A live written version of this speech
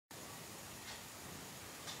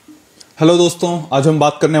Hello दोस्तों, आज हम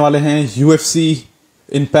बात करने वाले हैं UFC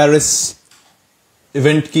इन पेरिस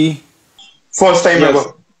इवेंट की। First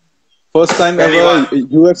time ever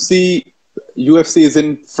UFC is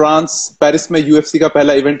in France. Paris में UFC का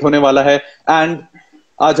पहला इवेंट होने वाला है एंड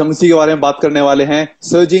आज हम उसी के बारे में बात करने वाले हैं।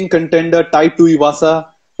 सर्जिंग कंटेंडर टाई टुइवासा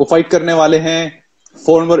वो फाइट करने वाले हैं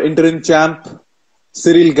farmer interim champ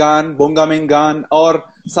Ciryl Gane, गान और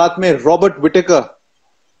साथ में रॉबर्ट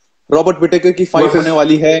विटेकर की फाइट होने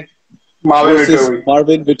वाली है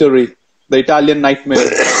Marvin Vettori, the Italian nightmare.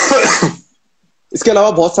 इसके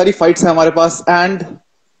अलावा बहुत सारी फाइट्स हैं हमारे पास एंड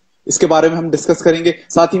इसके बारे में हम डिस्कस करेंगे।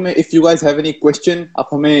 साथ ही में if you guys have any question आप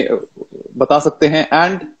हमें बता सकते हैं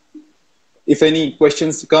and if any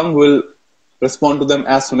questions come we will respond to them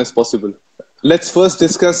as soon as possible. Let's first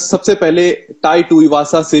discuss सबसे पहले tie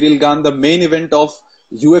टुइवासा Ciryl Gane, the main event of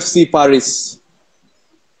UFC Paris.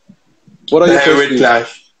 What are your heavyweight clash?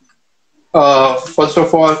 First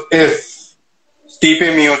of all, if Stipe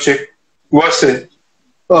Miocic versus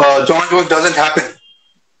John Jones doesn't happen,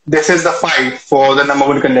 this is the fight for the number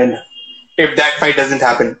one contender. If that fight doesn't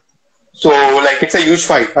happen, so like it's a huge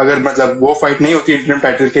fight. अगर मतलब वो fight नहीं होती interim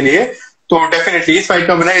title के लिए, तो definitely इस fight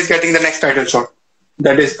का winner is getting the next title shot.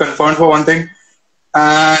 That is confirmed for one thing.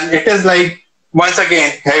 And it is like once again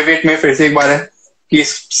heavyweight में फिर से एक बार है कि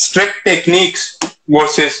strict techniques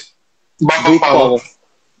versus bump power.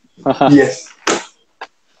 Yes.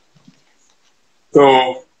 So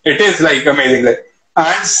it is like amazing. Like,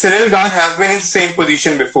 and Ciryl Gane has been in same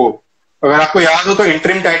position before. अगर आपको याद हो तो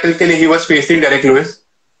interim title के लिए he was facing Derek Lewis.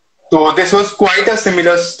 So this was quite a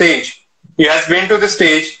similar stage. He has been to the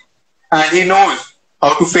stage and he knows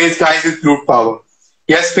how to face guys with brute power.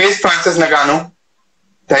 He has faced Francis Ngannou,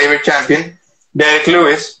 the heavyweight champion, Derek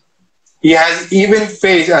Lewis. He has even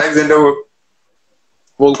faced Alexander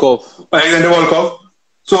Volkov.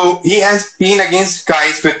 So he has been against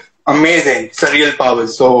guys with amazing surreal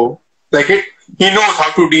powers. So like he knows how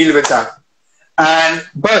to deal with that.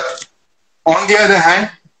 But on the other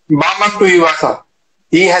hand, Bam Tuivasa,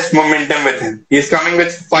 he has momentum with him. He is coming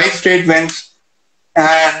with 5 straight wins,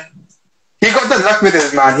 and he got the luck with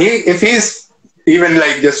his man. If he's even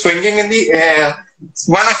like just swinging in the air,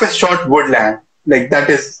 one of his shot would land. Like that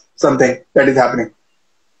is something that is happening.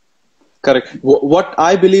 Correct. What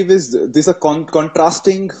I believe is these are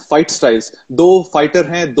contrasting fight styles. दो fighter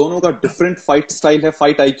हैं, दोनों का different fight style है,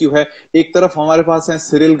 fight IQ है। एक तरफ हमारे पास है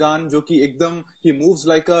सिरिल गान जो कि एकदम he moves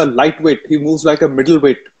like a light weight, he moves like a middle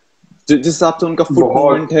weight. जिस हिसाब से उनका फुट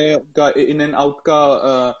मूवमेंट है, उनका इन एंड आउट का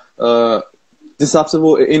जिस हिसाब से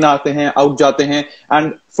वो इन आते हैं आउट जाते हैं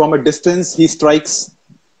and from a distance he strikes.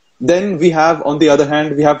 Then we have on the other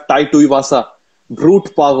hand we have tie टुइवासा,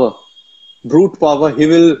 brute power. He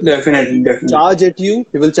will definitely charge at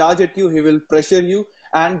you, he will pressure you,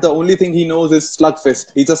 and the only thing he knows is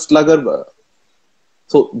slugfest. He's a slugger.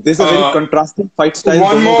 So this is a very contrasting fight style.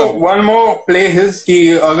 One more play his ki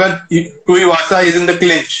agar Tuivasa is in the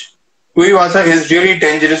clinch, Tuivasa is really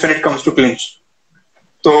dangerous when it comes to clinch.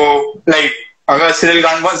 So like agar Ciryl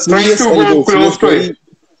Gane was trying to go close to it,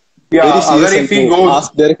 agar if he goes,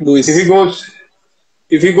 ask Derek Lewis.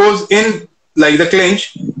 If he goes in like the clinch,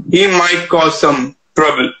 he might cause some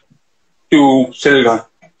trouble to Ciryl Gane.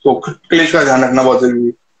 So clinch का ध्यान रखना बहुत जरूरी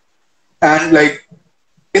है। And like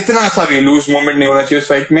इतना सा भी lose moment नहीं होना चाहिए उस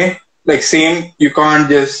fight में। Like same, you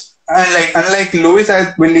can't just and like unlike Lewis, I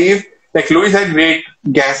believe like Lewis had great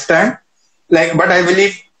gas tank. Like but I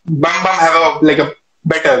believe Bam have a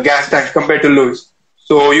better gas tank compared to Lewis.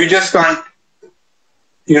 So you just can't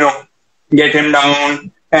get him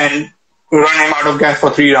down and run him out of gas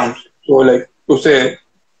for 3 rounds. So like usse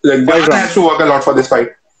Gane has to work a lot for this fight.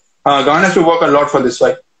 Gane has to work a lot for this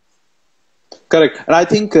fight. Correct. And I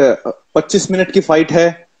think 25 minute की fight है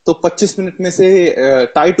तो 25 minute में से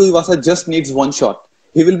tie टुइवासा just needs one shot.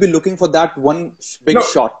 He will be looking for that one big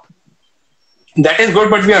shot. That is good,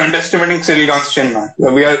 but we are underestimating Ciryl Gane's chin, man.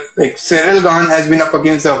 We are like Ciryl Gane has been up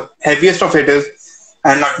against the heaviest of hitters,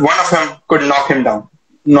 and not one of them could knock him down.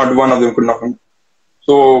 Not one of them could knock him.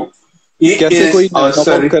 So कैसे कोई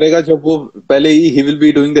knockout करेगा जब वो पहले ही he will be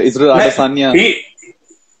doing the Israel Adesanya.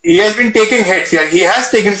 He has been taking hits. Yeah, he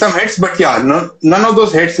has taken some hits, but yeah, none of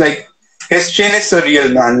those hits like his chin is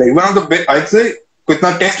surreal, man. Like one of the big, I'd say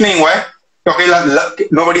इतना test नहीं हुआ है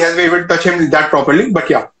क्योंकि nobody has been able to touch him that properly,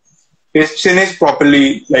 but yeah, his chin is properly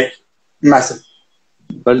like massive.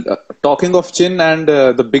 Well, talking of chin and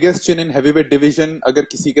the biggest chin in heavyweight division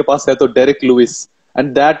अगर किसी के पास है तो Derek Lewis,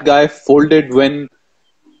 and that guy folded when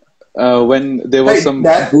there was some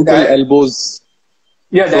brutal elbows.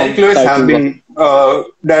 Yeah, Derek Lewis have been.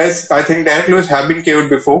 I think Derek Lewis have been KO'd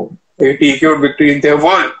before. He KO'd victory in their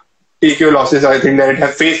world TKO losses I think that it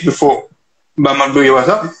have faced before by Marvin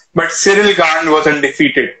Vettori. But Ciryl Gane was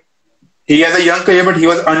undefeated. He has a young career, but he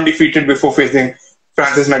was undefeated before facing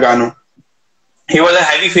Francis Ngannou. He was a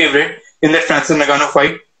heavy favorite in that Francis Ngannou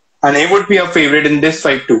fight, and he would be a favorite in this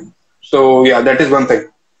fight too. So yeah, that is one thing.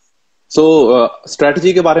 So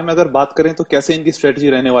strategy के बारे में अगर बात करें तो कैसे इनकी strategy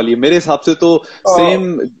रहने वाली है? मेरे हिसाब से तो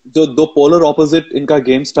सेम जो दो पोलर ऑपोजिट इनका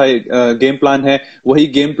गेम प्लान है, वही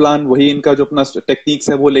गेम प्लान, वही इनका जो अपना टेक्निक्स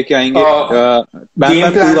है वो लेके आएंगे.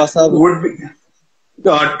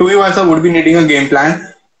 Tuivasa would be needing a game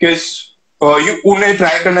plan because उन्हें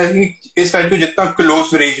ट्राई करना है कि इस फाइट को जितना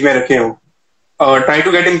क्लोज रेंज में रखे हो. Try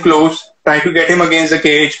to get him close, try to get him against the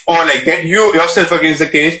cage, or like get yourself against the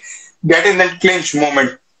cage, get in that clinch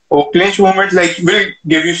moment. Or clinch moment like will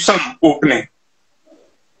give you some opening.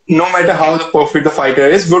 No matter how the perfect the fighter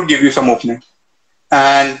is, would give you some opening.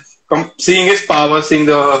 And seeing his power, seeing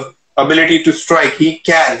the ability to strike, he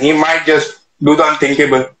might just do the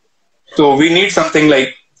unthinkable. So we need something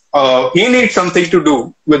like, he needs something to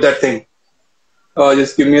do with that thing.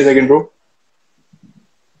 Just give me a second, bro.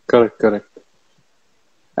 Correct.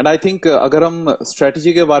 And I think अगर हम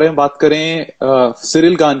strategy के बारे में बात करें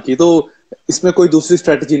Ciryl Gane की, तो इसमें कोई दूसरी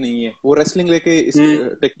स्ट्रेटजी नहीं है. वो रेसलिंग लेके इस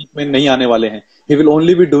टेक्निक में नहीं आने वाले हैं. He will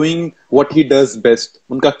only be doing what he does best.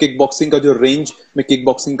 उनका किक बॉक्सिंग का जो रेंज में किक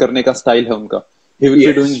बॉक्सिंग करने का स्टाइल है उनका, he will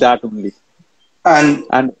be doing that only.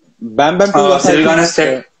 And बैम Ciryl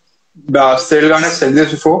Gane has said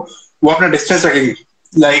this before, वो अपना डिस्टेंस रखेंगे.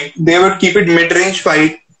 Like they would keep it mid range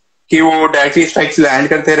fight, कि वो डायरेक्टली स्ट्राइक्स लैंड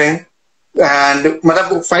करते रहे. And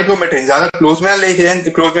मतलब फाइट वो मिड रेंज, ज्यादा क्लोज में ना लेके जाए.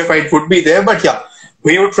 क्लोज में fight would be there, but या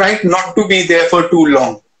we would try not to be there for too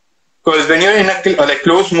long, because when you're in a like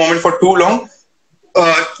close moment for too long,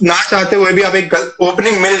 ना चाहते हुए भी आप एक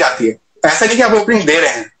ओपनिंग मिल जाती है. ऐसा नहीं कि आप ओपनिंग दे रहे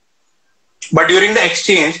हैं, but during the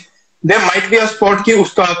exchange there might be a spot कि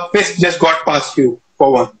उसका fist just got past you for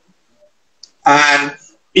one, and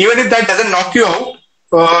even if that doesn't knock you out,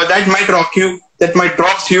 that might rock you, that might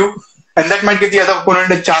drops you, and that might give the other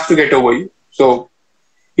opponent a chance to get over you. So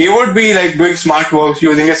he would be like doing smart works,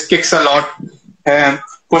 using his kicks a lot,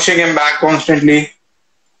 pushing him back constantly.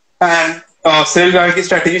 And Ciryl Gane की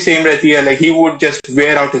strategy same रहती है, like he would just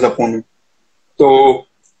wear out his opponent. So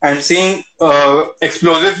and seeing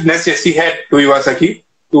explosiveness जैसी है Tuivasa की,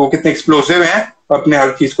 तो वो कितने explosive हैं अपने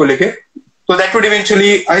हर चीज को लेके, so that would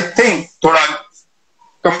eventually, I think, थोड़ा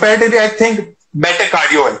comparatively I think better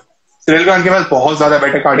cardio है. Ciryl Gane के पास बहुत ज्यादा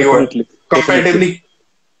better cardio है comparatively.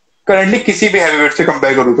 Currently किसी भी heavyweight से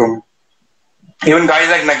compare करूँ तो मैं, even guys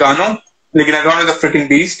like Ngannou, लेकिन Ngannou is a freaking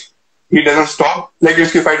beast. He doesn't stop. Like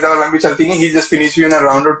उसकी फाइट ज्यादा लंबी चलती नहीं. He just finish you in a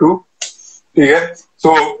round or two. ठीक है. So,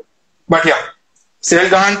 but yeah, Ciryl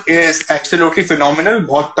Gane is absolutely phenomenal.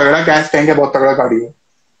 बहुत तगड़ा कैश टैंक है, बहुत तगड़ा कार्डियो है.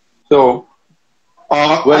 So,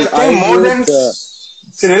 well, I think more than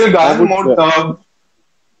Ciryl Gane, more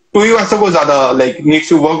Tuivasa को ज्यादा like needs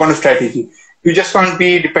to work on a strategy. You just can't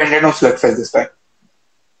be dependent on slugfest this time.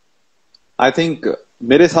 I think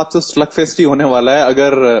मेरे हिसाब से स्लगफेस्ट ही होने वाला है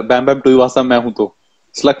अगर बैम टुइवासा मैं हूं तो.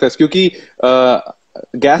 स्लगफेस्ट, क्योंकि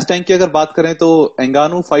गैस टैंक की अगर बात करें तो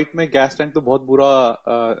एंगानू फाइट में गैस टैंक तो बहुत बुरा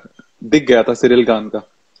दिख गया था सिरिल गान का.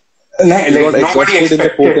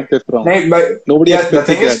 Nobody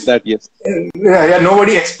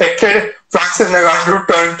expected Francis Ngannou to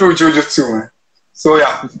turn to jiu-jitsu. So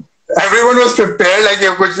yeah, everyone was prepared like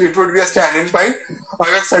it would be a stand-in fight. Or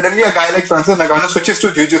suddenly a guy like Francis Ngannou switches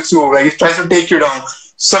to jiu-jitsu, right? He tries to take you down,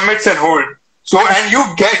 submits and hold. So and you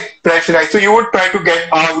get pressurized, so you would try to get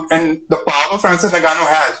out, and the power Francis Ngannou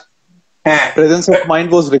has. Presence of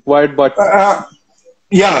mind was required, but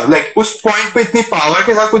yeah, like उस point पे इतनी power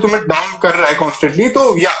के साथ कोई तुम्हें down कर रहा है constantly, तो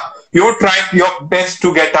yeah, you would try your best to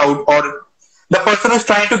get out, or the person who's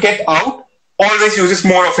trying to get out always uses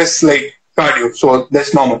more of his like cardio, so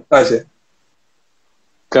that's normal. ऐसे.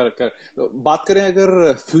 करेक्ट. बात करें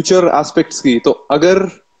अगर फ्यूचर एस्पेक्ट्स की, तो अगर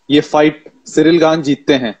ये fight Ciryl Gane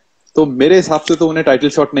जीतते हैं तो मेरे हिसाब से तो उन्हें टाइटल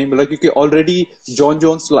शॉट नहीं मिला, क्योंकि already Jon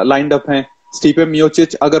Jones lined up हैं. स्टीफे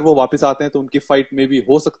मियोचिच अगर वो वापस आते हैं तो उनकी फाइट में भी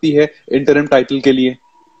हो सकती है इंटरिम टाइटल के लिए.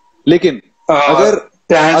 लेकिन अगर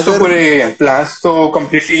प्लान्स तो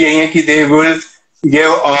कंप्लीटली यही है कि they will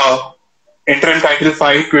give interim title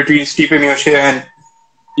fight between स्टीफे मियोचिच and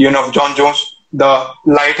Jon Jones, the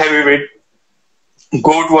light heavyweight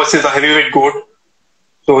goat versus a heavyweight goat.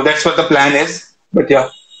 So that's what the plan is. But yeah,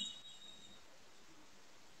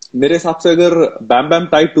 मेरे हिसाब से अगर बैम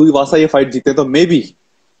टाई टुइवासा ये फाइट जीते तो may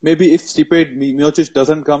be if स्टिपे मियोचिच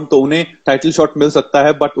doesn't come तो उन्हें title shot मिल सकता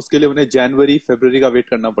है, बट उसके लिए उन्हें फरवरी का वेट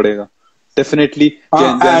करना पड़ेगा. डेफिनेटली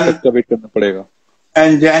जैन तक का वेट करना पड़ेगा.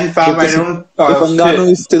 And Jan Fab, I don't. If Ngannou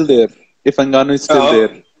is still there,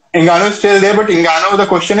 Ngannou is still there, but Ngannou, the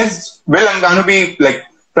question is, will Ngannou be like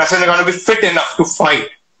Francis Ngannou be fit enough to fight?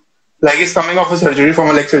 Like he's coming off a surgery from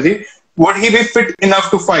a leg surgery. Would he be fit enough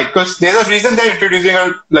to fight? Because there's a reason they're introducing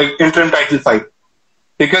a like interim title fight.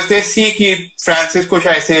 Because they see कि Francis को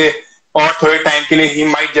शायद से और थोड़े time के लिए he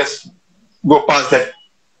might just go past that.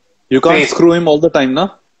 You can't screw him all the time, na?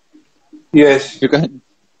 Yes. You can.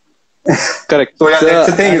 Correct. So yeah, that's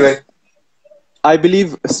the thing, right? I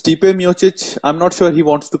believe Stipe Miocic, I'm not sure he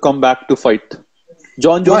wants to come back to fight.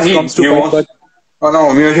 John Jones comes to fight, but... Oh no,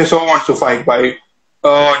 Miocic so wants to fight. By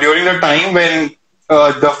during the time when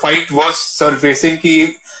the fight was surfacing,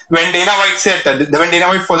 when Dana White said that, when Dana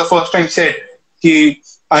White for the first time said,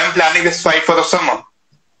 I'm planning this fight for the summer.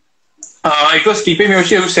 It was Stipe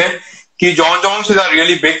Miocic who said, John Jones is a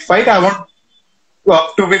really big fight. I want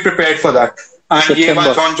to be prepared for that. And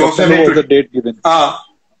September. John Jones was the date given.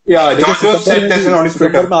 Yeah, John Jones said this on his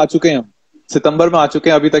Twitter. सितंबर में आ चुके हैं हम. सितंबर में आ चुके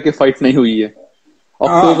हैं, अभी तक ये फाइट नहीं हुई है.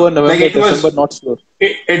 October, November, like December, not sure.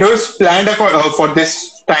 It was planned for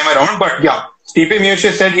this time around, but yeah, Stipe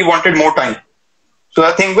Miocic said he wanted more time. So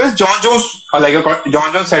the thing was, John Jones,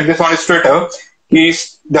 John Jones said this on his Twitter.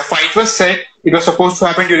 The fight was set. It was supposed to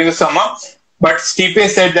happen during the summer, but Stipe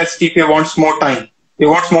said that Stipe wants more time. He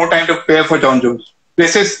wants more time to prepare for John Jones.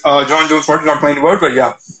 This is John Jones' word, not my word, but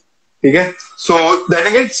yeah. Okay. So then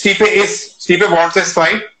again, Stipe wants this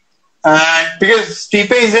fight, and because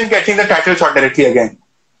Stipe isn't getting the title shot directly again.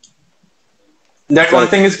 That one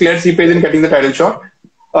thing is clear. Stipe isn't getting the title shot.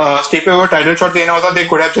 Stipe को title shot देना होता, they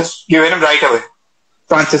could have just given him right away.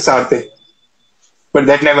 Francis Sarte, but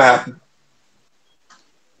that never happened.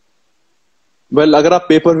 Well, अगर आप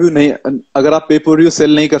पे पर view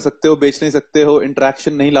cell नहीं कर सकते हो, बेच नहीं सकते हो,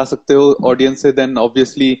 इंटरेक्शन नहीं ला सकते हो ऑडियंस से, then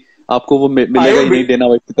obviously आपको वो मिलेगा ही नहीं डेना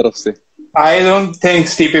व्हाइट की तरफ से. I don't think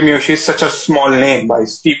Stipe Miocic is such a small name. By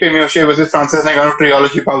Stipe Miocic versus Francis Ngannou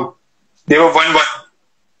trilogy bout, they were 1-1.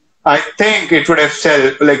 I think it would have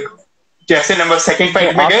sold like जैसे number second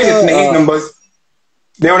fight में गए इतने ही numbers,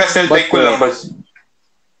 they would have sold equal numbers.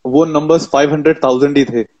 वो numbers 500,000 ही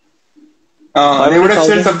थे. They would have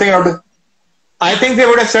sold something out of. I think they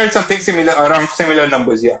would have sold something similar, around similar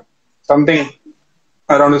numbers, yeah. Something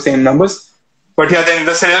around the same numbers. But yeah, then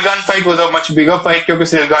the Ciryl Gane fight was a much bigger fight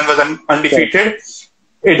because Ciryl Gane was undefeated.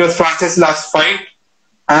 It was Francis' last fight,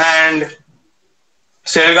 and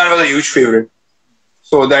Ciryl Gane was a huge favorite.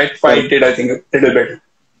 So that fight did, I think, a little better.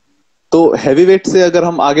 तो heavyweight से अगर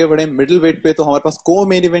हम आगे बढ़े middle weight पे, तो हमारे पास को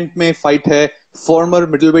मेन इवेंट में फाइट है farmer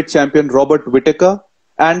middleweight champion Robert Whittaker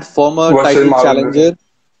and farmer title challenger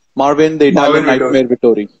Marvin the Italian Nightmare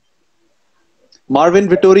Vettori. Marvin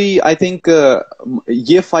Vettori, I think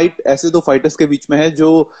ये फाइट ऐसे दो फाइटर्स के बीच में है जो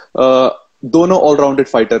दोनों ऑलराउंडेड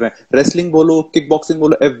फाइटर हैं. रेसलिंग बोलो, किक बॉक्सिंग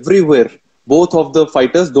बोलो, everywhere both of the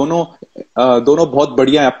fighters दोनों बहुत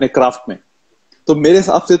बढ़िया है अपने क्राफ्ट में. तो मेरे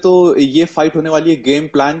हिसाब से तो ये फाइट होने वाली है गेम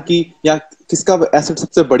प्लान की, या किसका एसेट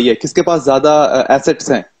सबसे बढ़िया है, किसके पास ज्यादा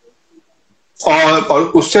एसेट्स हैं,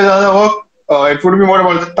 और उससे ज्यादा वो it would be more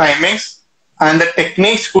about the timings and the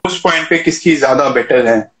techniques उस point पे किसकी ज्यादा better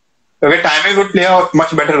है. क्योंकि timing would play a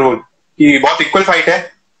much better role. कि बहुत equal fight है,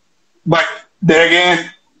 but there again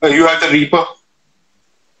you have the Reaper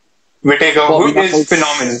Whittaker who is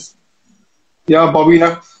phenomenal. Yeah, Bobby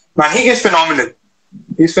man, he is phenomenal.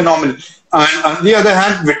 He's phenomenal. And on the other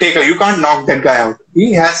hand, Whittaker, you can't knock that guy out.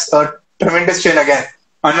 He has a tremendous chin again.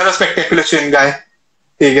 Another spectacular chin guy.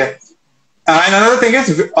 ठीक है. And another thing is,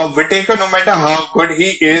 Whittaker, no matter how good he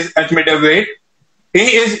is at middleweight, he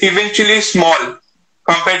is eventually small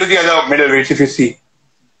compared to the other middleweights, if you see.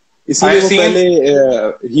 इसीलिए वो पहले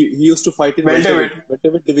he used to fight in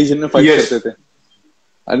welterweight division में fight करते थे.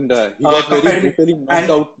 And he got very brutally knocked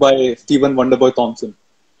out by Stephen Wonderboy Thompson.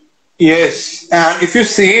 Yes, and if you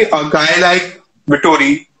see a guy like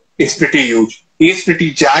Vettori is pretty huge. He is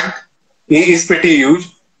pretty jacked. He is pretty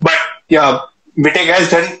huge. But yeah, Whittaker has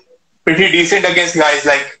done pretty decent against guys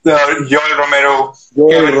like Yoel Romero,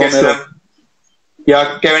 Kevin Gastelum.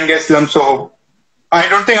 Yeah, Kevin Gastelum. So I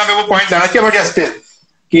don't think हमें वो point लाना चाहिए, but yeah, still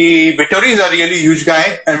कि Vettori is a really huge guy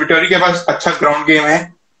and Vettori के पास अच्छा ground game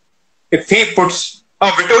है. If he puts,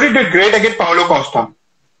 Vettori did great against Paulo Costa.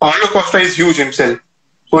 Paulo Costa is huge himself.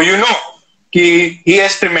 So you know कि he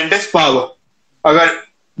has tremendous power. अगर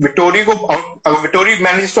Vettori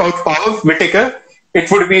manages to outpower Whittaker, it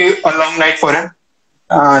would be a long night for him.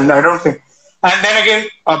 And I don't think. And then again,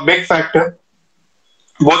 a big factor.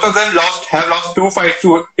 Both of them have lost 2 fights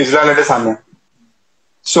to Israel Adesanya.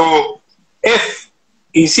 So if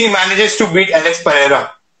EC manages to beat Alex Pereira,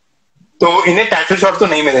 तो इन्हें title shot तो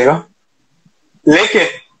नहीं मिलेगा. लेकिन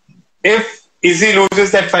if EC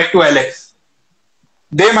loses that fight to Alex,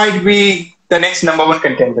 they might be the next number one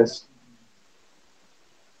contenders?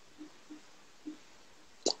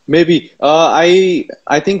 Maybe.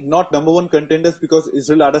 I think not number one contenders because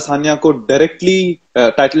Israel Adesanya को directly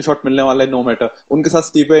title shot मिलने वाला है no matter. उनके साथ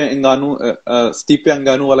Stipe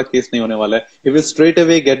Ngannou वाला case नहीं होने वाला है. He will straight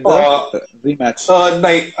away get the rematch.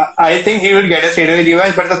 Like I think he will get a straight away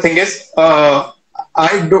rematch, but the thing is,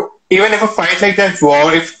 even if a fight like that,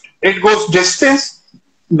 if it goes distance,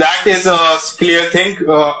 that is a clear thing.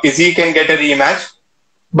 Izzy can get a rematch,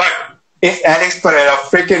 but if Alex Pereira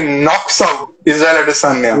freaking knocks out Israel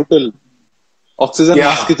Adesanya, brutal. Oxygen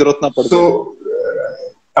mask की जरूरत ना पड़ जाए. So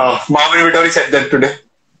Marvin Vettori said that today.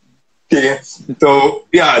 Okay. So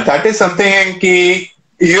yeah, that is something कि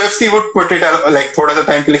UFC would put it like थोड़ा सा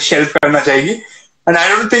time के लिए shelf करना चाहिए. And I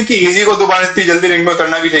don't think कि Izzy को दोबारा इतनी जल्दी रिंग में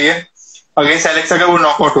उतरना भी चाहिए. Against Alex अगर वो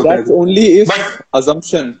knockout होता है. That's only if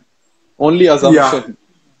assumption. Only assumption.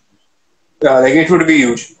 Yeah, like it would be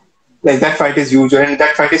huge. Like that fight is huge, and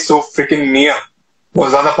that fight is so freaking near. बहुत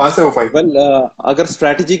ज़्यादा पास है वो fight. Well, अगर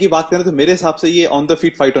strategy की बात करें तो मेरे हिसाब से ये on the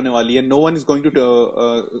feet fight होने वाली है. No one is going to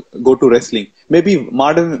go to wrestling. Maybe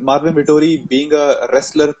Marvin Vettori being a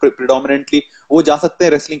wrestler predominantly वो जा सकते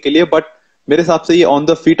हैं wrestling के लिए, but मेरे हिसाब से ये on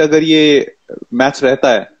the feet अगर ये match रहता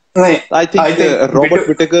है, I think Robert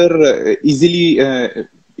Whittaker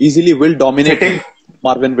easily will dominate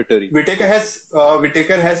Marvin Vettori. Whittaker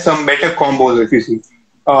has some better combos if you see.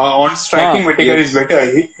 On striking, Whittaker is better.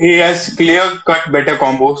 He has clear-cut better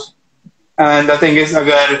combos. And the thing is,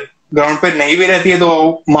 अगर ground पे नहीं भी रहती है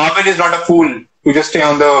तो Marvin is not a fool to just stay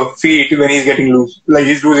on the feet when he's getting loose, like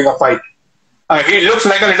he's losing a fight. He looks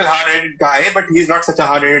like a little hard-headed guy, but he's not such a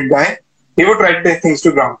hard-headed guy. He would try to take things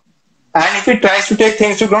to ground. And if he tries to take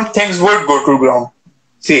things to ground, things would go to ground.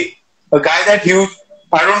 See, a guy that huge,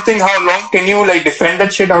 I don't think how long can you like defend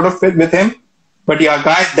that shit out of it with him. But yeah,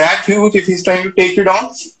 guys that huge, if he's trying to take you down,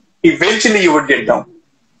 eventually you would get down.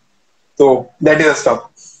 So that is a stuff.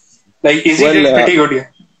 Like, is he pretty good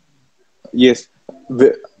here? Yes.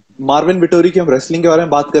 Marvin Vettori की हम wrestling के बारे में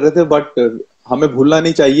बात कर रहे थे, but हमें भूलना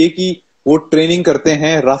नहीं चाहिए कि वो ट्रेनिंग करते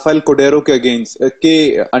हैं राफेल कोडेरो के अगेंस्ट के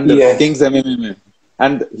अंडर किंग्स एमएमए में,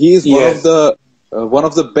 and he is one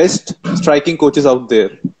of the best striking coaches out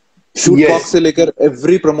there. Shoot box से लेकर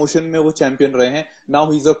एवरी प्रमोशन में वो चैंपियन रहे हैं.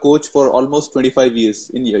 Now he is a coach for almost 25 years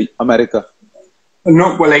in America.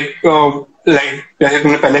 Know like जैसे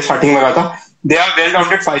तुमने पहले स्टार्टिंग में कहा था, they are well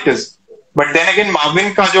rounded fighters, but then again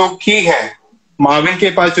Marvin का जो की है, मार्विन के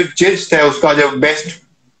पास जो जिस्ट है, उसका जो बेस्ट,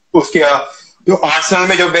 उसके जो आर्सेनल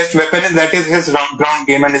में जो बेस्ट वेपन है, that is his ground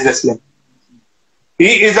game and his wrestling. He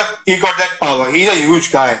got that power. He's a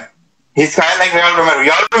huge guy. He's kind of like Yoel Romero.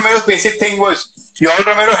 Yoel Romero's basic thing was Yoel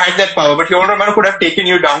Romero had that power, but Yoel Romero could have taken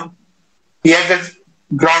you down. He had that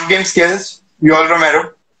ground game skills, Yoel Romero.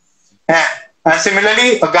 And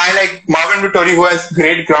similarly, a guy like Marvin Vettori who has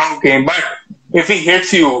great ground game, but if he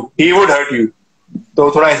hits you, he would hurt you.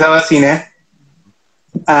 तो थोड़ा ऐसा वाला scene है.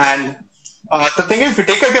 And the thing is,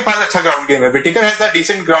 Whittaker के पास अच्छा ground game है. Whittaker has a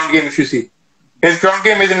decent ground game if you see. His ground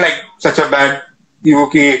game isn't like such a bad, you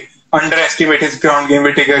कि underestimate his ground game.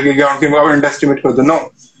 Whittaker की ground game को underestimate कर दो. No,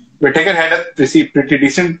 Whittaker had a pretty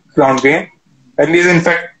decent ground game, and he's in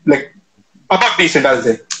fact like above decent, I'll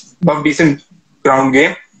say, above decent ground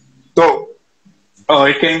game. So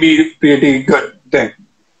it can be pretty good thing.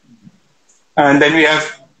 And then we have,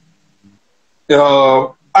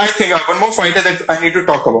 I think one more fighter that I need to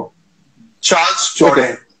talk about, Charles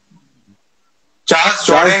Jourdain. Charles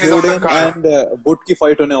Jourdain is on the card. And Wood की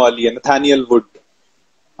fight होने वाली है, Nathaniel Wood.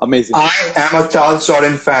 Amazing. I am a Charles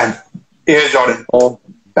Jourdain fan. Air Jordan. Oh,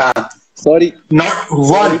 sorry. Not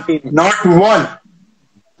one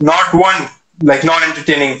like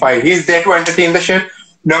non-entertaining fight. He's there to entertain the shit.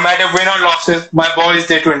 No matter win or losses, my boy is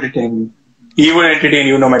there to entertain you. He will entertain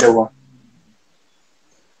you no matter what.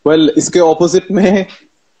 Well, इसके opposite में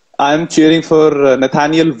I am cheering for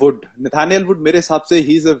Nathaniel Wood. Nathaniel Wood मेरे हिसाब से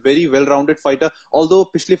he is a very well-rounded fighter. Although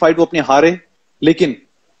पिछली fight वो अपनी हारे, लेकिन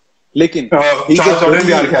Charles Jourdain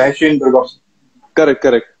भी हार गया है शेन बर्गोस.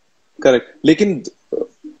 करेक्ट. लेकिन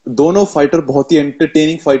दोनों फाइटर बहुत ही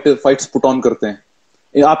एंटरटेनिंग फाइट्स पुट ऑन करते हैं.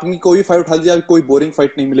 आपकी कोई फाइट उठा लीजिए, कोई बोरिंग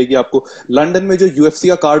फाइट नहीं मिलेगी आपको. लंदन में जो यूएफसी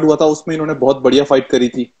का कार्ड हुआ था उसमें इन्होंने बहुत बढ़िया फाइट करी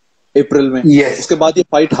थी अप्रैल में. उसके बाद ये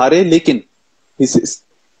फाइट हारे, लेकिन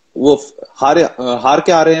वो हार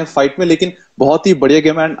के आ रहे हैं फाइट में, लेकिन बहुत ही बढ़िया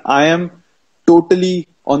game. And I am totally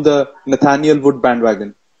on the Nathaniel would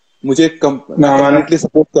bandwagon. मुझे कंप्लीटली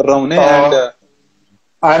सपोर्ट कर रहा हूं उन्हें. And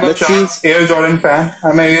I'm a Air Jordan fan.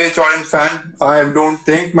 I'm a Air Jordan fan. I don't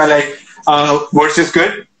think my Woods is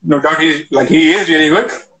good. No doubt he is really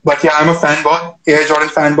good. But yeah, I'm a fanboy. Air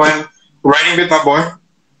Jordan fanboy. I'm riding with my boy.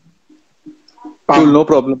 Cool, no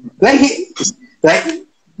problem. Like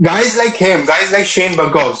guys like him, guys like Shane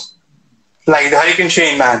Burgos, like the Hurricane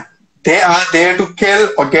Shane, man. They are there to kill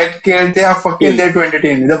or get killed. They are fucking there to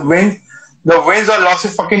entertain. The wins or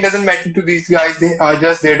losses fucking doesn't matter to these guys. They are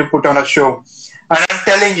just there to put on a show. And I'm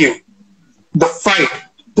telling you, the fight,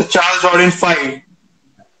 the Charles Jordan fight,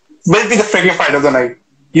 will be the freaking fight of the night.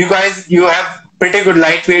 You guys, you have pretty good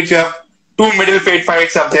lightweights. You have 2 middleweight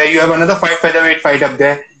fights up there. You have another 5 featherweight fight up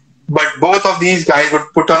there. But both of these guys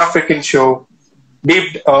would put on a freaking show.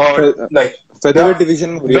 Deep, like featherweight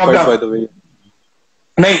division में fight by the way.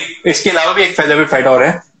 नहीं, इसके अलावा भी एक featherweight fight और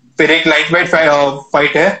है. फिर एक lightweight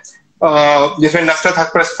fight है, जिसमें नस्रत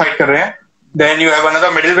हकप्रस्त fight कर रहे हैं. Then you have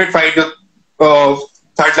another middleweight fight जो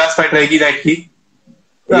third last fight रहेगी night की.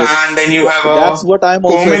 Yes. And then you have that's what I'm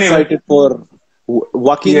also excited for.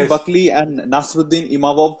 Joaquin Buckley and Nasruddin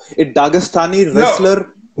Imavov, a Dagestani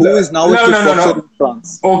wrestler who is now a kickboxer in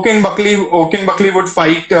France. Joaquin Buckley would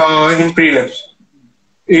fight in prelims.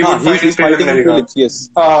 He would fight in prelims. Yes.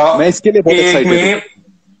 मैं इसके लिए बहुत excited हूँ.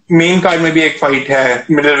 Main card में भी एक fight है,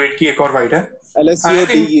 middleweight की एक और fight है.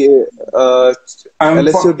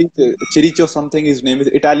 Alessio Di Chirico something his name is,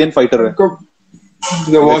 Italian fighter है.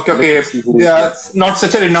 Yeah, not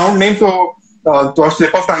such a renowned name, so तो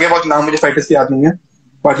slip of tongue है, बहुत नाम मुझे fighters की याद नहीं है.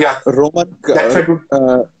 But yeah,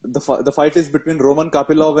 the fight is between Roman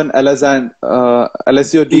Kapilov and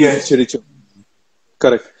Alessio Di Chirico.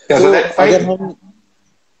 Correct. Yeah, so that fight,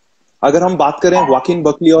 अगर हम बात करें वाकिन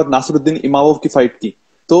बकली और नासरुद्दीन इमामोव की फाइट की,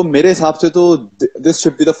 तो मेरे हिसाब से तो this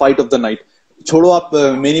should be the fight of the night. छोड़ो आप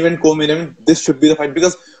मेन इवेंट को main event, this should be the fight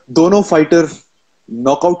because दोनों फाइटर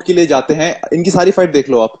नॉकआउट के लिए जाते हैं. इनकी सारी फाइट देख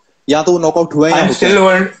लो आप, या तो वो नॉकआउट हुए हैं.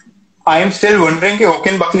 आई एम स्टिल वंडरिंग कि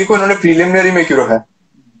ओकेन बकली को उन्होंने प्रीलिमिनरी में क्यों रखा है.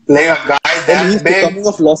 Like a guy that big. Coming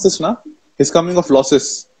of losses ना, he's coming of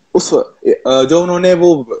losses. उस जो उन्होंने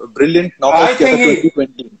वो brilliant knockout किया था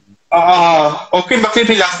 2020. Oaken Buckley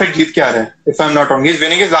अपनी last fight जीत के आ रहा है. If I'm not wrong, he's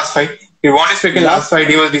winning his last fight. He won his freaking last fight.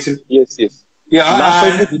 He was decent. Yes. Yeah.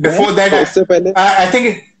 And before that, उससे पहले I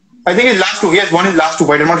think his last 2. He has won his last 2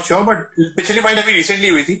 fight. I'm not sure, but पिछली fight अभी recently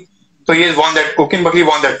हुई थी. So he has won that. Oaken Buckley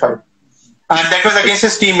won that fight, and that was against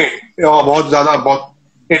his teammate. बहुत ज़्यादा.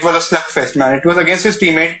 It was a slugfest, man. It was against his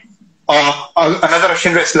teammate, another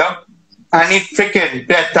Russian wrestler, and he freaking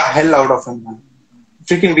beat the hell out of him, man.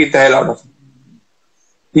 Freaking beat the hell out of him.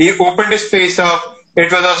 He opened his face up. It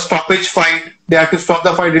was a stoppage fight. They had to stop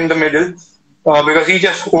the fight in the middle because he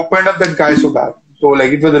just opened up that guy so bad. So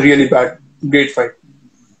like it was a really great fight.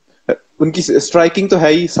 उनकी striking तो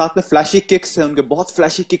है ही, साथ में flashy kicks है उनके, बहुत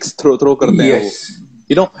flashy kicks throw करते हैं वो.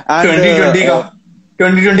 You know, and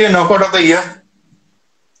 2020 knockout of the year.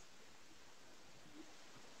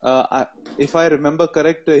 If I remember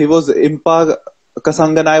correct, he was Impa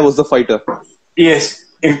Kasanganay was the fighter. Yes,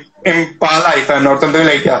 Impala, if I'm not something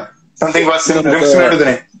like that. Something was similar to the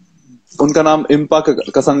name. उनका नाम Impa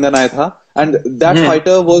Kasanganay था, and that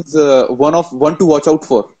fighter was one to watch out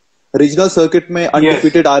for. Regional circuit में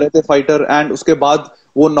undefeated आ रहे थे fighter, and उसके बाद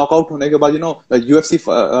वो knockout होने के बाद, you know, UFC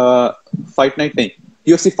fight night नहीं,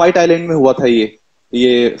 UFC Fight Island में हुआ था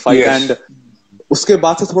ये fight, and उसके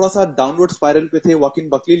बाद से थोड़ा सा डाउनवर्ड स्पाइरल पे थे वाकिन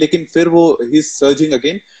बकली, लेकिन फिर वो ही इज सर्जिंग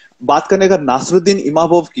अगेन. बात करने का नासरुद्दीन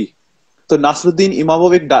इमामोव की, तो नासरुद्दीन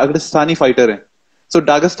इमामोव एक दागिस्तानी फाइटर है. सो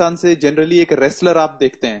दागिस्तान से जनरली एक रेसलर आप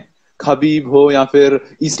देखते हैं, खबीब हो या फिर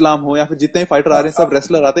इस्लाम हो या फिर जितने फाइटर आ रहे हैं सब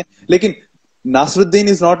रेसलर आते हैं, लेकिन Nasruddin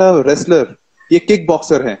is not a wrestler. ये किक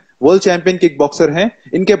बॉक्सर है, वर्ल्ड चैंपियन किक बॉक्सर है.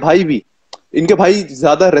 इनके भाई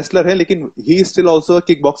ज्यादा रेसलर है, लेकिन he is still also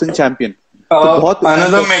kick boxing champion. बहुत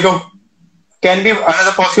can be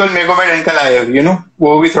another possible megabyte इनका लायक, you know,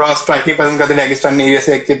 वो भी थोड़ा स्ट्राइकिंग पसंद करते हैं, दागिस्तान एरिया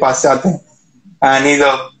से के पास से आते हैं, and he's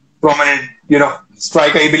a prominent, you know,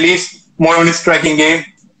 striker. He believes more on his striking game,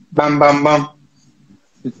 bam bam bam.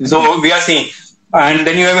 So we are seeing, and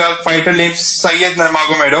then you have a fighter named Syed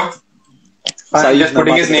Nurmagomedov. I'm just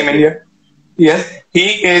putting his name in here. Yes, he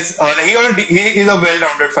is a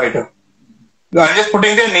well-rounded fighter. I'm just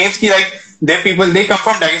putting their names ki, like they come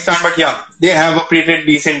from Dagestan, but yeah, they have a pretty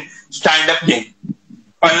decent stand-up game.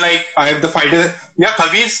 Unlike I have the fighter, yeah,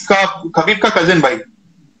 Khabib ka cousin bhai.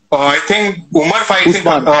 I think Umar fights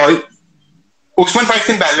Usman fights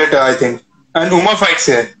in Bellator, I think, and Umar fights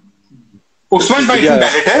here. Usman fights in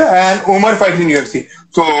Bellator and Umar fights in UFC.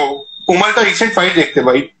 So Umar का recent fight देखते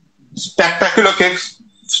भाई, spectacular kicks,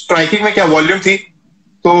 striking में क्या volume थी.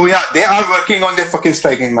 So yeah, they are working on their fucking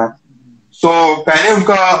striking, man. So पहले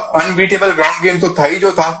उनका unbeatable ground game तो था ही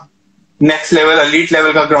जो था, नेक्स्ट लेवल एलीट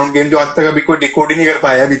लेवल का ग्राउंड गेम जो आज तक अभी कोई डिकोड ही नहीं कर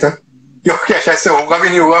पाया अभी तक, क्योंकि शायद से होगा भी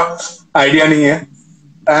नहीं होगा, आइडिया नहीं है.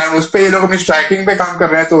 एंड उस पे ये लोग अपनी स्ट्राइकिंग पे काम कर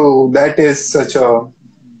रहे हैं, तो that is such a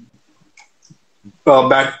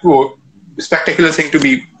spectacular thing to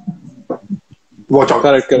be watch out.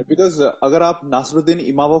 Correct correct because अगर आप नासरुद्दीन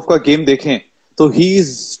इमामोव का गेम देखें तो he is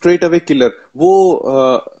straight away killer. वो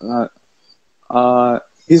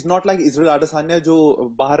he is not like Israel आदेसान्या जो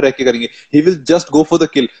बाहर रह के करेंगे. He will just go for the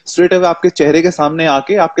kill straight away आपके चेहरे के सामने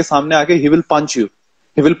आके ही विल पंच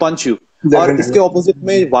यू. और इसके ऑपोजिट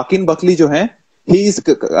में वाकिन बकली जो है ही इज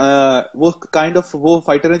वो काइंड ऑफ वो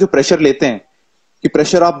फाइटर है जो प्रेशर लेते हैं कि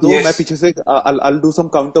प्रेशर आप दो, मैं पीछे से I'll do some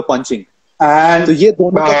counter punching. तो ये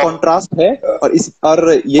दोनों का कॉन्ट्रास्ट है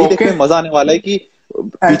और यही देखने में मजा आने वाला है कि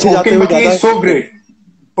पीछे जाते हुए ज्यादा. so great.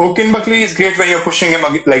 Okin Buckley is great when you're pushing him.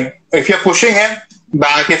 Like if you're pushing him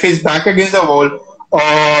back, if he's back against the wall,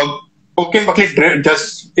 Okin Buckley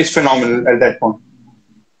just is phenomenal at that point.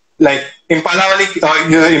 Like Impala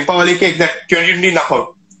wali kick, that 20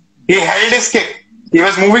 knockout. He held his kick. He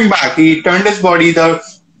was moving back. He turned his body, the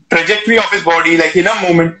trajectory of his body, like in a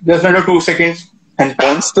moment, just under 2 seconds, and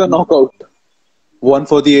monster knockout. One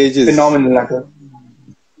for the ages. Phenomenal.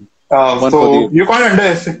 So you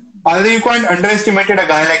can't underestimate a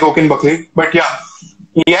guy like Okin Buckley. But yeah,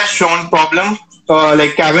 he has shown problem.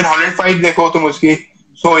 Like Kevin Holland fight, देखो तुम उसकी.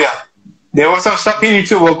 So yeah, there was some stuff he needs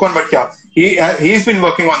to work on. But yeah, he's been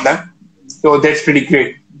working on that. So that's pretty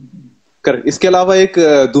great. Correct. इसके अलावा एक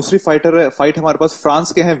दूसरी fight हमारे पास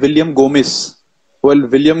France के हैं William Gomes. Well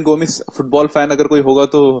William Gomes football fan अगर कोई होगा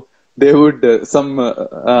तो दे वुड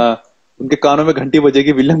उनके कानों में घंटी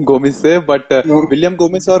बजेगी विलियम गोमिस से. बट विलियम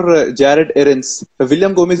गोमिस और Jared arenes.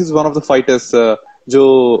 William Gomes is one of the fighters जो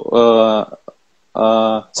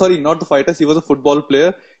sorry not the fighters, he was a football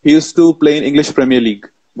player. He used to play in English premiere league.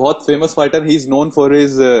 बहुत famous fighter. He is known for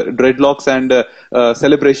his dreadlocks and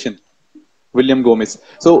celebration. William Gomes.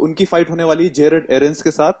 सो उनकी fight होने वाली है Jared arenes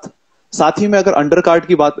के साथ. साथ ही में अगर अंडर कार्ड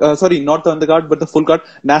की बात, sorry not the under card but the full card,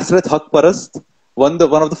 नासरत हक परस्त, one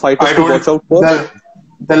of the fighters to watch out for.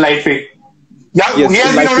 The lightweight. Yeah, yes, he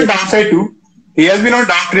has been on the downside too. He has been on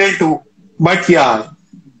downtrail too. But yeah,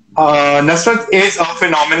 Nasrat is a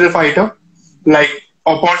phenomenal fighter. Like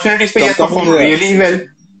opportunities पे he has performed really well.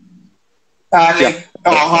 Like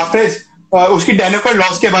after his उसकी Danuka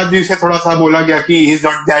loss के बाद भी उसे थोड़ा सा बोला गया कि he is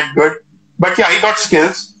not that good. But yeah, he got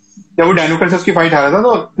skills. जब वो Danuka से उसकी फाइट हारा था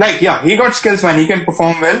तो like yeah, he got skills man. He can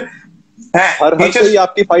perform well. हर कोई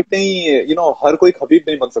आपकी फाइट नहीं, हर कोई खबीब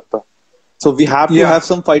नहीं बन सकता. So we have to have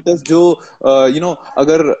some fighters जो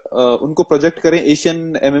अगर उनको प्रोजेक्ट करें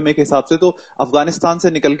एशियन एमएमए के हिसाब से तो अफगानिस्तान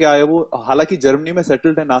से निकल के आए वो. हालांकि जर्मनी में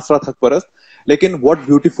सेटल्ड है नासरत हक परस्त, लेकिन what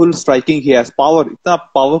beautiful striking he has. Power, इतना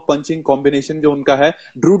पावर पंचिंग कॉम्बिनेशन जो उनका है.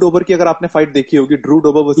 ड्रू डोबर की अगर आपने फाइट देखी होगी, ड्रू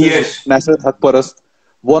डोबर वर्सेस नासरत हक परस्त,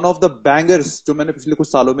 वन ऑफ द बैंगर्स जो मैंने पिछले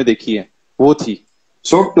कुछ सालों में देखी है वो थी.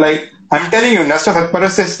 So like I'm telling you, Nasrat Haq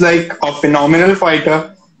Parast is like a phenomenal fighter.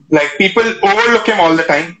 Like people overlook him all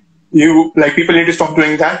the time. People need to stop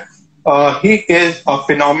doing that. He is a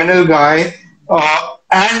phenomenal guy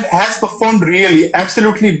and has performed really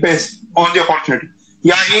absolutely best on the opportunity.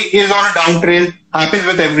 Yeah, he is on a down trail. Happens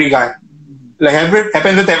with every guy. Like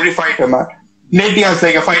happens with every fighter, man. Nate Diaz,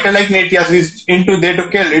 like a fighter like Nate Diaz, who's there to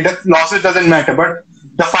kill. Losses doesn't matter, but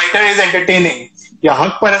the fighter is entertaining. Yeah,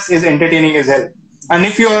 Haq Parast is entertaining as hell. And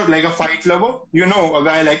if you're like a fight lover, a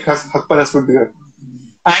guy like Haq Parast would be good.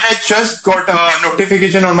 And I just got a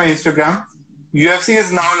notification on my Instagram. UFC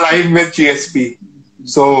is now live with GSP.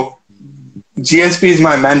 So GSP is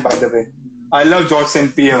my man, by the way. I love George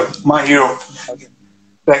St. Pierre, my hero. Okay.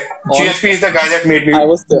 Like GSP is the guy that made me.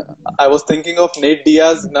 I was thinking of Nate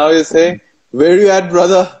Diaz. Now you say, where you at,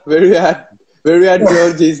 brother? Where you at? Where you at,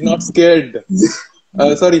 George? He's not scared.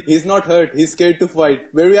 Sorry, he's not hurt. He's scared to fight.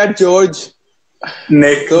 Where you at, George?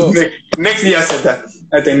 Nick Diaz said that.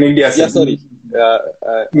 I think Nick Diaz. Yeah, sorry.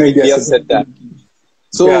 Nick Diaz said that.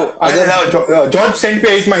 So George St.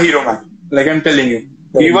 Pierre is my hero, man. Like I'm telling you,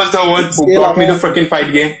 he was the one who taught me the freaking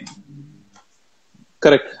fight game.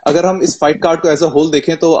 Correct. अगर हम इस fight card को as a whole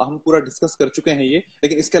देखें तो हम पूरा discuss कर चुके हैं ये,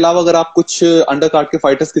 लेकिन इसके अलावा अगर आप कुछ अंडर कार्ड के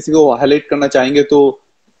फाइटर्स किसी को हाईलाइट करना चाहेंगे तो.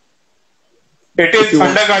 इट इज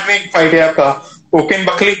अंडर कार्ड में एक फाइट है आपका ओकिन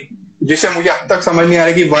बकली, जिसे मुझे अब तक समझ नहीं आ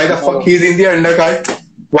रहा कि why the fuck he is in the undercard.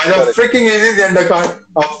 Why the freaking is in the undercard?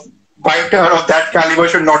 A fighter of that caliber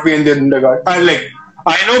should not be in the undercard.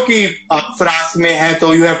 I know कि आप फ्रांस में हैं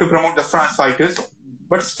तो you have to promote the France fighters,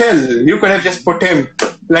 but still you could have just put him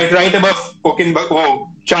like right above Okin. वो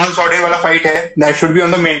Charles Orton वाला fight है, that should be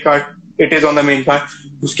on the main card. It is on the main card.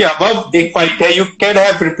 उसके above एक fight है, you can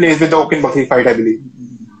have replaced with the Okin Buckley fight, I believe.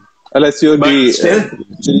 Unless you're the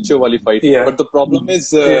Chiricho वाली fight. Yeah. But the problem is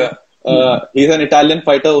he's an Italian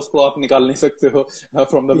fighter. उसको आप निकाल नहीं सकते हो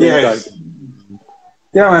from the main card.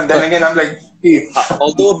 Yeah, man. Then again, I'm like,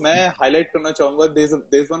 although मैं highlight करना चाहूंगा,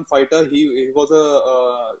 there's one fighter, he was a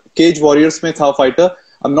cage warriors में था fighter.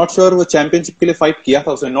 I'm not sure वो championship के लिए fight किया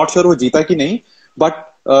था उसने, not sure वो जीता कि नहीं, but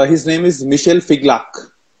his name is Michel Figlak.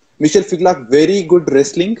 Michel Figlak very good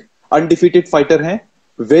wrestling, undefeated fighter है,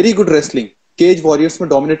 very good wrestling. Cage warriors में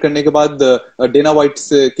डोमिनेट करने के बाद डेना वाइट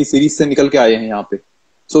की सीरीज से निकल के आए हैं यहाँ पे.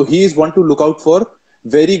 सो he is one two look out for.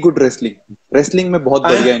 Very good wrestling में बहुत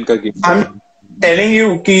बढ़िया इनका game. I am telling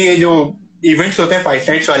you कि ये जो इवेंट्स होते हैं फाइट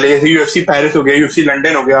नाइट्स वाले, जैसे यूएफसी पेरिस हो गया, यूएफसी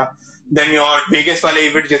लंदन हो गया, देन योर वेगस वाले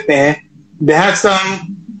इवेंट जितने हैं, they have some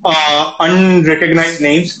unrecognised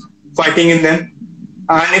names fighting in them.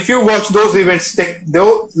 And if you watch those events,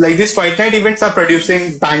 like these fight night events are producing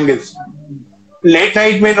bangers. Late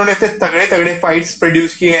night में इन्होंने ऐसे तगड़े तगड़े fights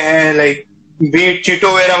produce किए हैं, like beat चिटो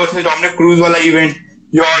vera versus Dominic cruise वाला event,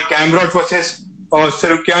 your कैमरॉट versus और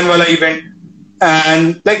सिरुकियान वाला इवेंट,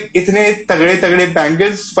 एंड लाइक इतने तगड़े तगड़े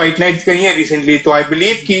बैंगल्स फाइट नाइट्स करी है रिसेंटली. तो आई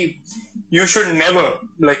बिलीव कि you should never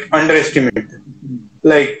like under estimate,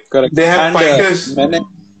 like they have fighters.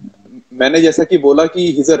 मैंने जैसा कि बोला कि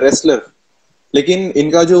ही इज अ रेसलर, लेकिन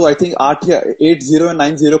इनका जो आई थिंक 8-0 या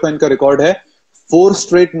 9-0 का इनका रिकॉर्ड है. 4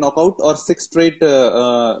 स्ट्रेट नॉकआउट और 6 स्ट्रेट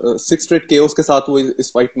केओस के साथ वो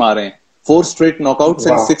इस फाइट में आ रहे हैं. 4 straight knockouts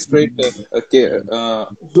and 6 straight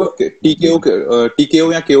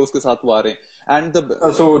TKO या केओस के साथ वो आ रहे हैं. And the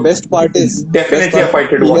best part is he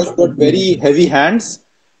has got very heavy hands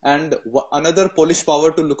and another Polish power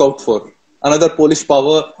to look out for.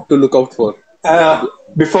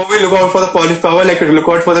 Before we look out for the Polish power, like look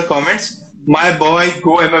out for the comments. My boy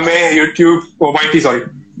Go MMA YouTube, Go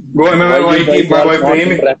MMA YT, my boy Prem.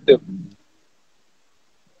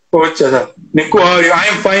 Oh अच्छा निक्कू, I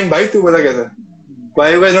am fine भाई, तू बता कैसा? Why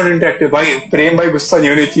you guys not interactive? भाई प्रेम भाई गुस्सा नहीं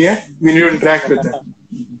होनी चाहिए. We need to interact with him.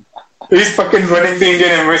 He's fucking running the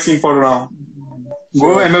Indian MMA scene for now. Go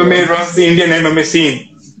MMA runs the Indian MMA scene.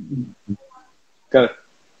 Correct.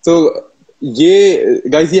 So ये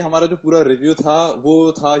गाइस, ये हमारा जो पूरा रिव्यू था वो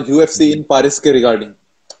था UFC इन पेरिस के रिगार्डिंग.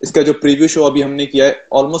 इसका जो प्रीव्यू शो अभी हमने किया है,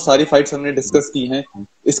 ऑलमोस्ट सारी फाइट्स हमने डिस्कस की हैं.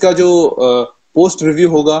 इसका जो पोस्ट रिव्यू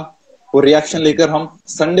होगा वो रिएक्शन लेकर हम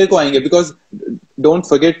संडे को आएंगे, बिकॉज डोंट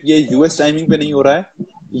फॉरगेट ये यूएस टाइमिंग पे नहीं हो रहा है.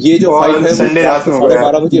 ये जो फाइट है संडे रात में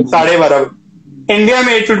 12 बजे, 12:30 इंडिया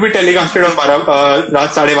में. It should be telecasted on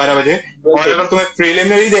रात 12:30 बजे. और अगर तुम्हें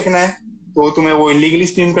प्रीलिमिनरी देखना है तो तुम्हें वो इलीगली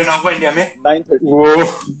स्ट्रीम करना होगा इंडिया में.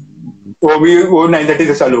 9:30 वो 9:30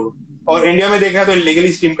 से चालू होगा. और इंडिया में देखना है तो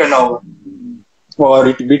इलीगली स्ट्रीम करना होगा. और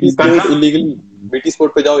बीटी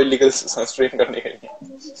स्पोर्ट पे जाओ इलीगल स्ट्रीम करने के लिए,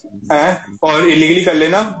 और इलीगली कर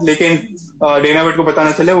लेना. लेकिन डेना वाइट को पता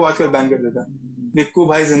ना चले, वो आजकल बैन कर देता है. निक्कू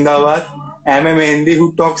भाई जिंदाबाद. MMA Hindi who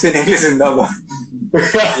talks in English जिंदाबाद.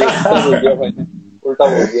 उल्टा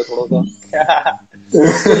बोल दिया थोड़ा सा.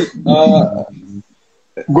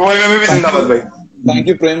 गो MMA भी जिंदाबाद भाई. Thank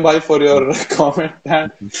you Prem bhai for your comment. And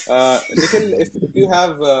Nikhil, if you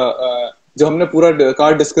have जो हमने पूरा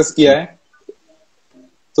कार्ड डिस्कस किया है,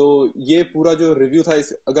 तो ये पूरा जो रिव्यू था,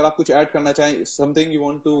 अगर आप कुछ ऐड करना चाहें, something you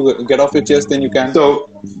want to get of your chest, then you can. So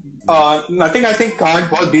nothing, I think card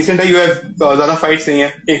बहुत डिसेंट है. यू हैव ज्यादा फाइट्स नहीं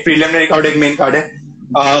है. एक प्रीलिमिनरी कार्ड, एक मेन कार्ड है.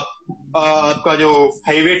 आपका जो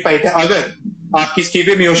हाईवेट फाइट है, अगर आपकी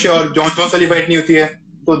स्टीफे मियोशी और जॉन जोन्स वाली फाइट नहीं होती है,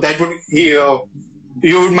 तो that would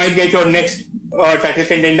you might get your next title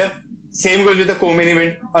contender. Same goes with the co-main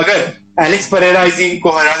event. अगर एलेक्स परेरा को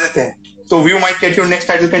हरा देते हैं तो you might get your next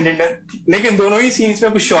title contender. लेकिन दोनों ही सीन्स में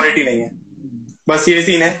कुछ श्योरिटी नहीं है. बस ये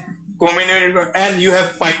सीन है co-main event. And you have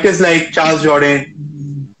fighters like Charles Jordan,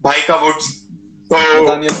 Bhaika Woods,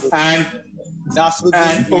 and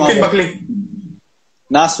Okin Buckley.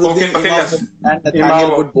 Nasruddin and Nathaniel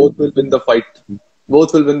Wood both will win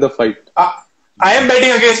the fight. I am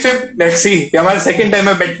betting against him. Let's see. ये हमारा second time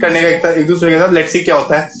है बेट करने का एक दूसरे के साथ. Let's see क्या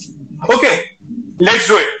होता है. Okay, let's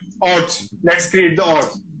do it. Odds. Let's create the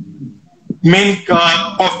odds. Main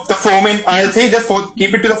of the 4 main. I'll say just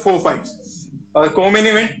keep it to the 4 fights. Co-main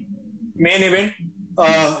event, main event.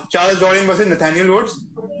 Charles Jordan versus Nathaniel Woods,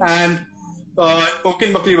 and Okin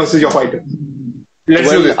Buckley versus your fighter. Let's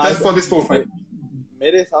do this. Just for this 4 fight.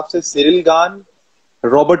 मेरे हिसाब से Ciryl Gane,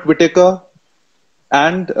 Robert Whittaker,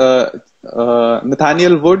 and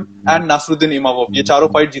Nathaniel Wood and Nasruddin Imavov, ये चारों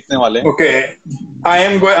fight जीतने वाले हैं. Okay, I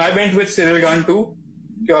went with Ciryl Gane too.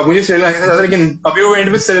 मुझे Ciryl Gane था, लेकिन अभी वो went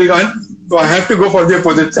with Ciryl Gane, so I have to go for the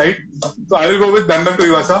opposite side. So I will go with Bam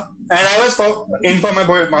Tuivasa, and I was in for my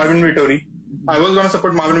boy Marvin Vettori. I was going to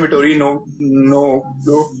support Marvin Vettori. No.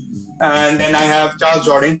 And then I have Charles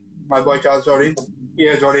Jordan, my boy Charles Jordan.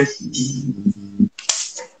 Yeah, Jordan.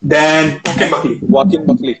 Then Joaquin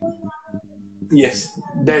Buckley. Yes,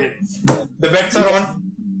 there it is. The bets are on.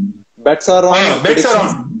 Bets are on.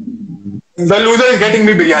 The loser is getting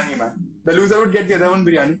me biryani, man. The loser would get the other one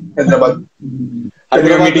biryani. Hyderabad.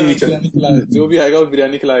 Hyderabad में बिरयानी खिलाए, जो भी आएगा वो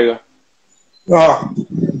बिरयानी खिलाएगा। हाँ,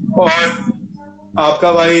 और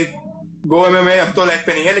आपका भाई गो एमएमए अब तो लाइफ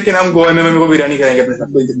पे नहीं है, लेकिन हम गो एमएमए को बिरयानी करेंगे अपने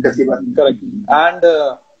साथ, कोई दिक्कत की बात। करेक्ट। एंड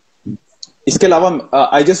इसके अलावा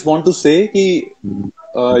आई जस्ट वांट टू से कि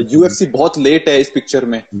यूएफसी बहुत लेट है इस पिक्चर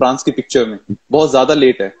में, फ्रांस की पिक्चर में बहुत ज्यादा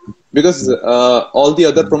लेट है, because all the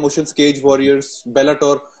other promotions, cage warriors,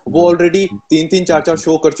 बेलाटोर, वो ऑलरेडी 3-4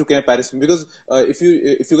 शो कर चुके हैं पेरिस में। Because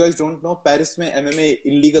if you guys don't know, Paris में एमएमए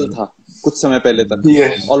इलीगल था कुछ समय पहले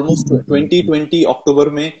तक। ऑलमोस्ट 2020 अक्टूबर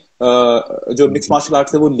में जो मिक्स मार्शल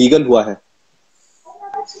आर्ट्स है वो लीगल हुआ है,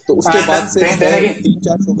 तो उसके बाद से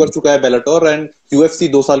 3-4 शो कर चुका है बेलाटोर, एंड यूएफसी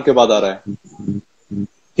 2 साल के बाद आ रहा है।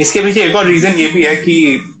 इसके पीछे एक और रीजन ये भी है कि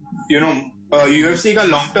यूएफसी का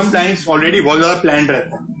लॉन्ग टर्म प्लान ऑलरेडी बहुत ज्यादा प्लान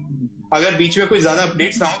रहता है। अगर बीच में कोई ज्यादा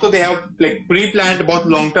अपडेट्स ना हो तो they have like pre planned बहुत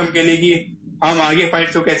लॉन्ग टर्म के लिए कि हम आगे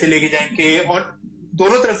फाइट को कैसे लेके जाएंगे, और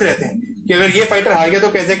दोनों तरफ से रहते हैं कि अगर ये फाइटर हार गया तो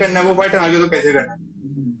कैसे करना है, वो फाइटर हार गया तो कैसे करना है।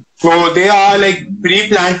 तो they are like pre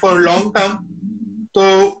plan for long term. तो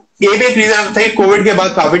ये भी एक रीजन था कि कोविड के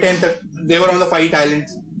बाद काफी टाइम तक दे were on the fight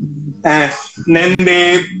islands, and then they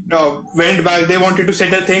went back. They wanted to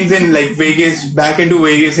settle things in like Vegas, back into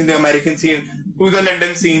Vegas in the American scene, to the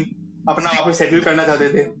London scene. अपना वहाँ पे settle करना चाहते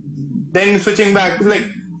थे। Then switching back to like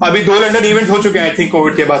अभी 2 London events हो चुके हैं, आई थिंक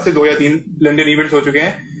कोविड के बाद से 2 या 3 लंदन इवेंट्स हो चुके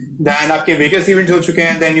हैं। Then आपके वेगस इवेंट्स हो चुके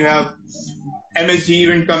हैं। Then you have MSG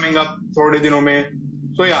event coming up थोड़े दिनों में।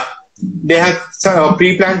 So yeah, they have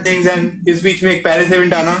pre-planned things, and इस बीच में एक पेरिस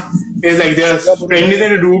इवेंट आना is like they are friendly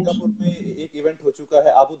in the route. Singapore में एक इवेंट हो चुका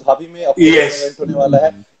है, अबू धाबी में इवेंट होने वाला है,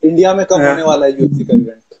 इंडिया में कब होने वाला है यूएफसी का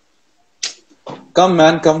event? Come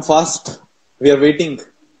man, come fast. We are waiting.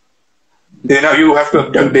 Dana, you have to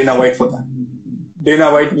abduct Dana White for that. Dana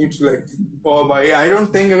White needs to like, oh भाई, I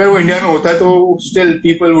don't think अगर वो इंडिया में होता है तो still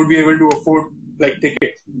people would be able to afford like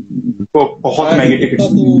tickets. तो बहुत महंगे टिकट्स। तो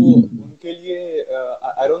उनके लिए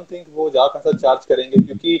I don't think वो ज्यादा पैसा चार्ज करेंगे,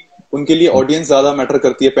 क्योंकि उनके लिए ऑडियंस ज्यादा मैटर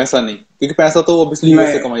करती है, पैसा नहीं, क्योंकि पैसा तो ऑब्वियसली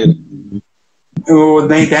यूएस से कमाई रहे। वो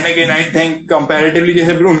नहीं, then again I think comparatively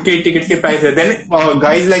जैसे उनके टिकट्स के प्राइस है, then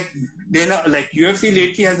guys like Dana, like UFC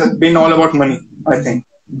lately has been all about money, I think.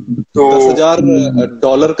 तो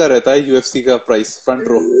 $10,000 का रहता है यूएफसी का प्राइस, फ्रंट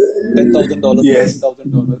रो $10,000,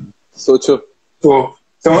 $10,000 सोचो। तो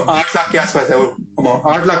 8 लाख के आसपास है वो अमाउंट,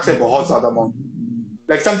 8 लाख से बहुत ज्यादा amount,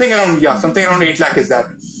 like something around 8 lakh is that.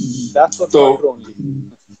 That's for front row only.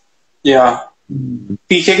 Yeah,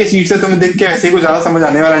 पीछे के सीट से तुम्हें देख के ऐसे कुछ ज्यादा समझ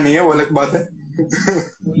आने वाला नहीं है, वो अलग बात है।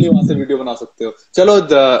 ओनली वहां से वीडियो बना सकते हो। चलो,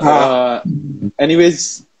 एनीवेज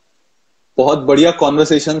बहुत बढ़िया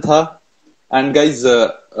कॉन्वर्सेशन था, and guys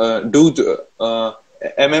do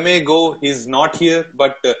MMA go, he's not here,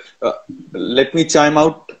 but let me chime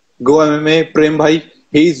out. Go MMA, प्रेम भाई,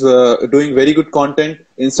 he's doing very good content.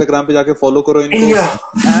 Instagram पे जाके फॉलो करो इनको।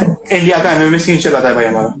 इंडिया का MMA सीन चलाता है भाई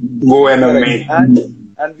हमारा, Go MMA।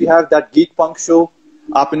 And we have that Geek Punk show.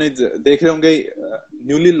 आप इन्हें देख रहे होंगे,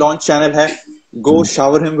 न्यूली लॉन्च चैनल है। Go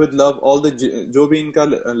shower him with love. All the जो भी इनका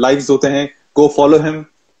लाइव्स होते हैं, go follow him.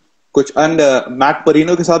 कुछ एंड मैट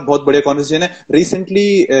परिनो के साथ बहुत बढ़िया कॉन्वर्सेशन है। रिसेंटली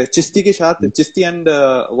चिश्ती के साथ, Chishti and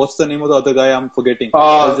what's the name of the other guy, I am forgetting,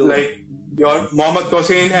 like your Mohammad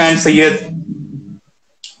Hossein and Sayyid.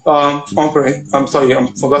 I'm sorry, I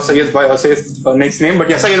forgot Sayyid's next name, but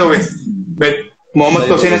yeah, Sayyid always. But Mohammad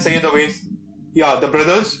Hossein and Sayyid always. Yeah, the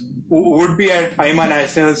brothers who would be at IMA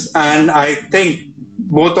Nationals, and I think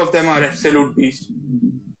both of them are absolute beasts.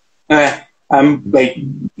 I'm like,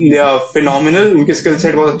 they are phenomenal. उनके skill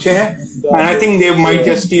set बहुत अच्छे हैं, and I think they might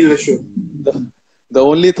just steal the show. The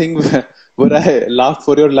only thing where I laughed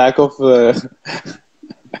for your lack of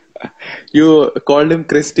you called him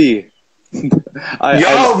Christy. I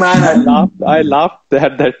laughed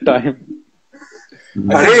at that time.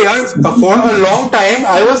 अरे यार, for a long time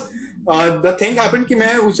I was the thing happened कि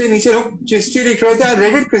मैं उसे नीचे लोग चिश्ती लिख रहे थे, I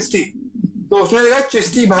read it Christy, तो उसने लिखा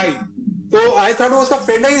चिश्ती भाई, तो I thought वो उसका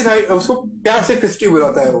फ्रेंड है, भाई उसको प्यार से क्रिस्टी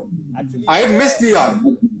बुलाता है वो। I missed the यार।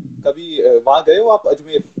 कभी वहां गए हो आप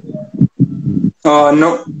अजमेर?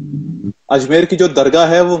 No। अजमेर की जो दरगाह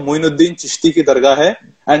है वो मोइनुद्दीन चिश्ती की दरगाह है,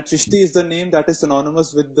 and Chishti is the name that is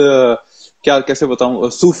synonymous with क्या कैसे बताऊं,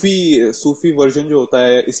 सूफी वर्जन जो होता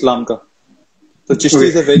है इस्लाम का। तो Chishti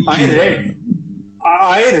is a very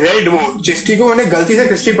I read वो चिश्ती को मैंने गलती से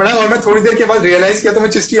क्रिस्टी पढ़ा, और मैं थोड़ी देर के बाद रियलाइज किया तो मैं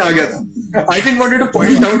चिश्ती आ गया था। I didn't want to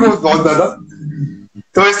point out बहुत ज्यादा,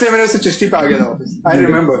 तो इसलिए मैंने उसे चिश्ती पे आ गया था वापस। I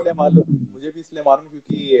remember। मुझे भी इसलिए मालूम,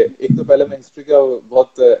 क्योंकि एक तो पहले मैं हिस्ट्री का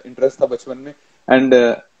बहुत इंटरेस्ट था बचपन में, एंड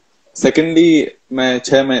सेकेंडली मैं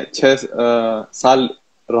 6 साल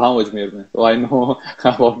रहा हूँ अजमेर में, तो I know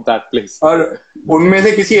about that place. और उनमें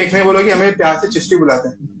से किसी एक ने बोला कि हमें प्यार से चिश्ती बुलाते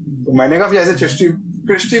हैं, तो मैंने कहा ऐसे चिश्ती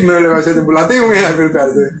क्रिस्टी वैसे तो बुलाते ही होंगे या फिर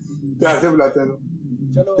प्यार से बुलाते हैं.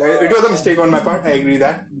 चलो, It was a mistake on my part, I agree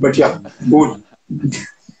that, but yeah, cool.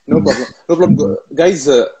 No problem. No problem. Guys,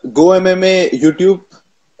 Go MMA YouTube,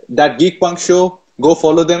 that Geek Punk show, go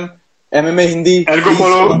follow them. MMA Hindi. I'll go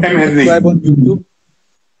follow MMA Hindi. Subscribe on YouTube.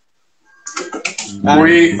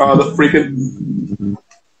 We are the freaking.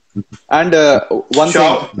 And one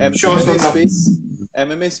thing,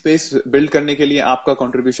 MMA space build करने के लिए आपका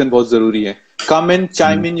contribution बहुत जरूरी है. Come and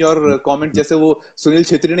chime in your comment, जैसे वो सुनील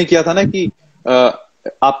छेत्री ने किया था ना कि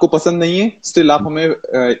आपको पसंद नहीं है, still आप हमें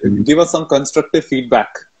give us some constructive feedback.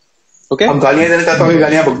 Okay? हम गालियां देना चाहता हूँ,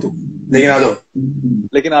 गालियां बक दो,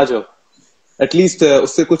 लेकिन आ जाओ. एटलीस्ट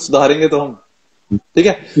उससे कुछ सुधारेंगे तो हम. ठीक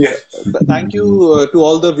है. Thank you to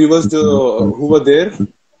all the viewers who were there.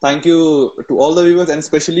 Thank you to all the viewers and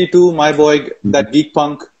specially to my boy that geek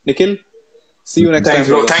punk Nikhil. C you next time.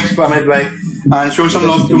 Thanks Amit भाई, and show some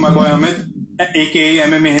love to my boy Amit aka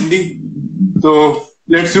MMA Hindi. तो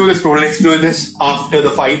let's do this, bro. Let's do this after the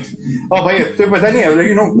fight. Oh भाई, तो पता नहीं है,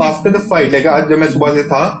 you know, after the fight, like आज जब मैं सुबह से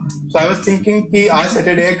था, so I was thinking कि आज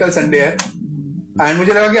सैटरडे है, कल संडे है, and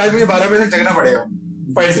मुझे लगा कि आज मुझे 12 बजे तक जगना पड़ेगा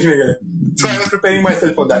फाइट देखने के लिए. So I was preparing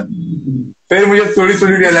myself for that. फिर मुझे थोड़ी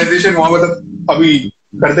रियलाइजेशन हुआ, मतलब अभी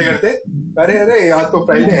करते करते, अरे आज तो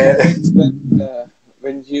फ्राइडे है.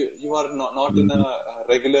 When you are not in a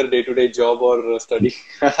regular day-to-day job or study.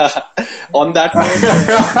 On that note,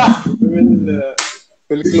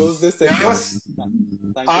 we'll close this session.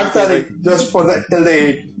 Just for that till the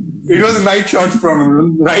 8. It was a night shot from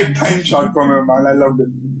him, right time shot from him, man. I loved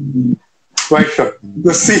it. Right shot.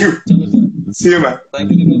 Just see you. See you, man.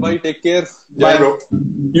 Thank you, bye. Take care. Bye, bro.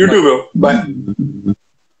 You too, bro. Bye.